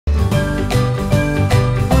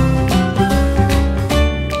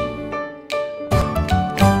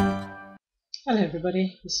Hello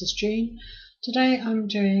everybody, this is Jean. Today I'm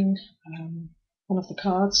doing one of the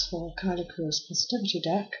cards for Kylie Crew's Positivity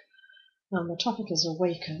deck, and the topic is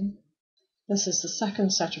Awaken. This is the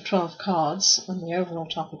second set of 12 cards and the overall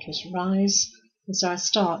topic is Rise, and so I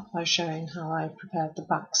start by showing how I prepared the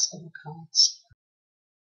backs of the cards.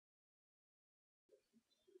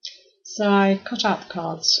 So I cut out the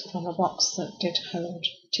cards from a box that did hold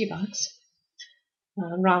tea bags,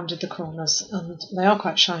 rounded the corners, and they are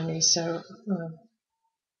quite shiny, so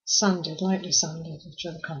lightly sanded each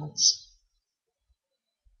of the cards,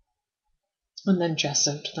 and then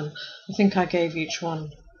gessoed them. I think I gave each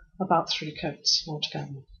one about 3 coats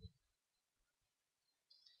altogether.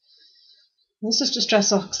 This is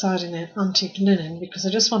Distress Oxide in antique linen because I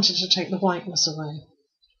just wanted to take the whiteness away.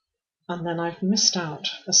 And then I've missed out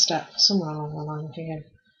a step somewhere along the line here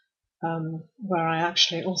where I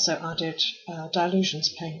actually also added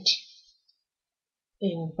Dilutions paint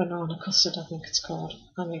in Banana Custard, I think it's called,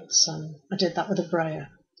 and I did that with a brayer.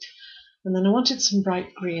 And then I wanted some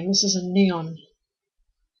bright green. This is a neon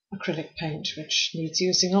acrylic paint which needs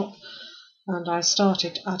using up, and I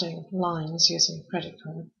started adding lines using a credit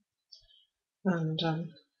card. And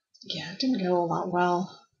yeah, it didn't go all that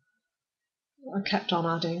well. I kept on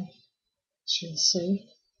adding, as you'll see,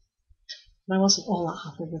 and I wasn't all that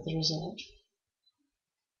happy with the result.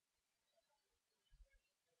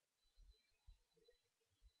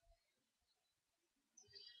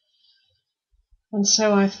 And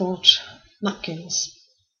so I thought, napkins.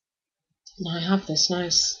 And I have this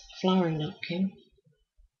nice flowery napkin.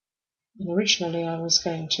 And originally I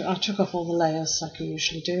took off all the layers like I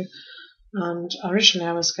usually do, and originally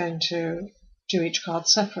I was going to do each card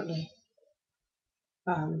separately.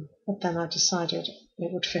 But then I decided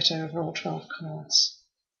it would fit over all 12 cards.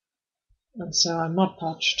 And so I Mod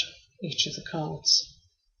Podged each of the cards.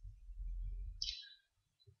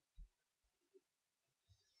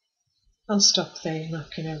 And stuck the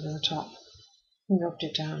napkin over the top and rubbed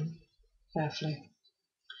it down carefully.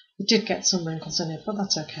 It did get some wrinkles in it, but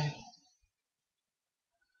that's okay.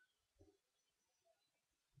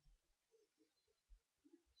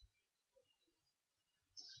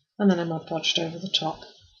 And then I Mod Podged over the top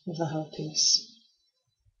of the whole piece.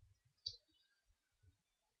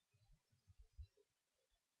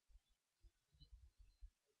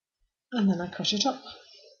 And then I cut it up.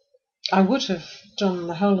 I would have done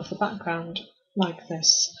the whole of the background like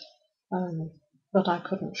this, but I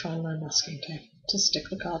couldn't find my masking tape to stick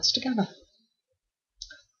the cards together.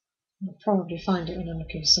 I'll probably find it when I'm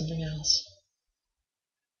looking for something else.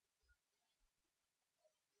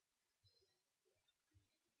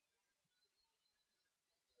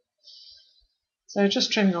 So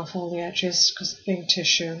just trimming off all the edges, because being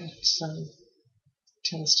tissue, it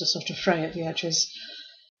tends to sort of fray at the edges.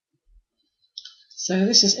 So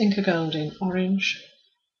this is Inca Gold in orange,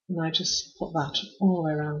 and I just put that all the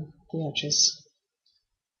way around the edges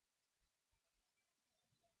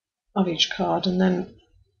of each card, and then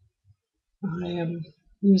I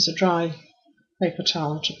use a dry paper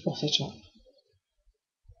towel to buff it up.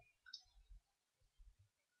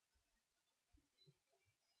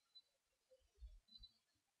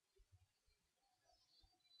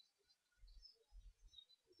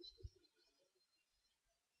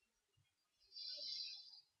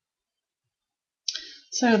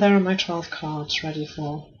 So there are my 12 cards ready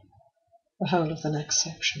for the whole of the next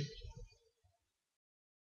section.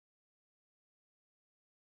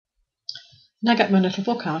 And I get my little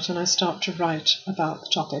book out and I start to write about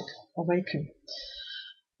the topic, Awaken.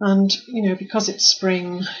 And, you know, because it's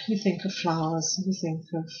spring, you think of flowers, you think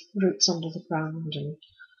of roots under the ground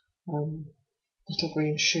and little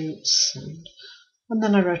green shoots. And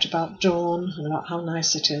then I wrote about dawn and about how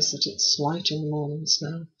nice it is that it's light in the mornings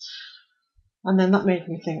now. And then that made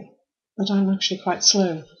me think that I'm actually quite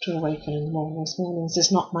slow to awaken in the mornings. Mornings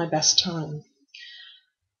is not my best time.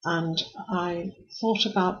 And I thought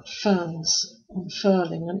about ferns and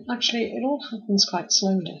furling, and actually it all happens quite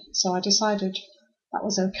slowly. So I decided that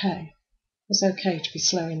was okay. It was okay to be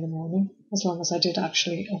slow in the morning, as long as I did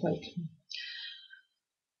actually awaken.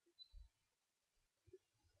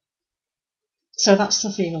 So that's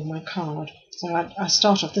the theme of my card. So I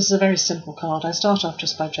start off, this is a very simple card, I start off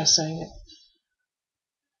just by gessoing it.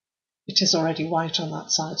 It is already white on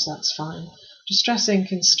that side, so that's fine. Distress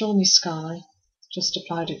ink in Stormy Sky, just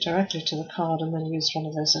applied it directly to the card and then used one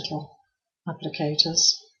of those little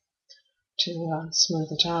applicators to smooth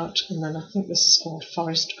it out. And then I think this is called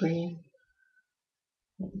Forest Green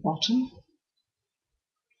at the bottom.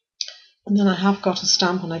 And then I have got a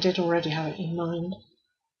stamp, and I did already have it in mind.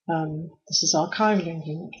 This is Archival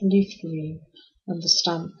Ink, Leaf Green, and the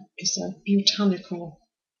stamp is a botanical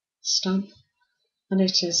stamp. and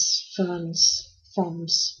it is Fern's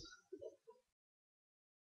Fromm's.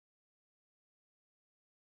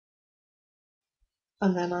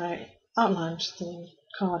 And then I outlined the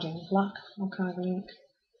card in black archival ink.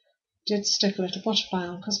 Did stick a little butterfly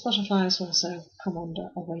on, because butterflies also come under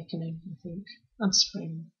awakening, I think, and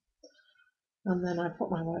spring. And then I put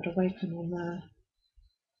my word awaken on there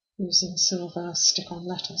using silver stick-on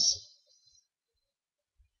letters.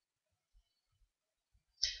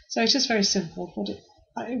 So it is very simple,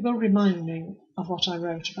 but it will remind me of what I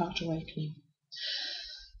wrote about awakening.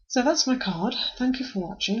 So that's my card. Thank you for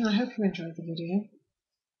watching. I hope you enjoyed the video.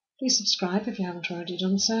 Please subscribe if you haven't already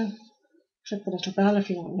done so. Click the little bell if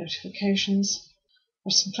you want notifications.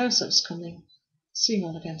 There's some close-ups coming. See you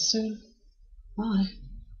all again soon. Bye.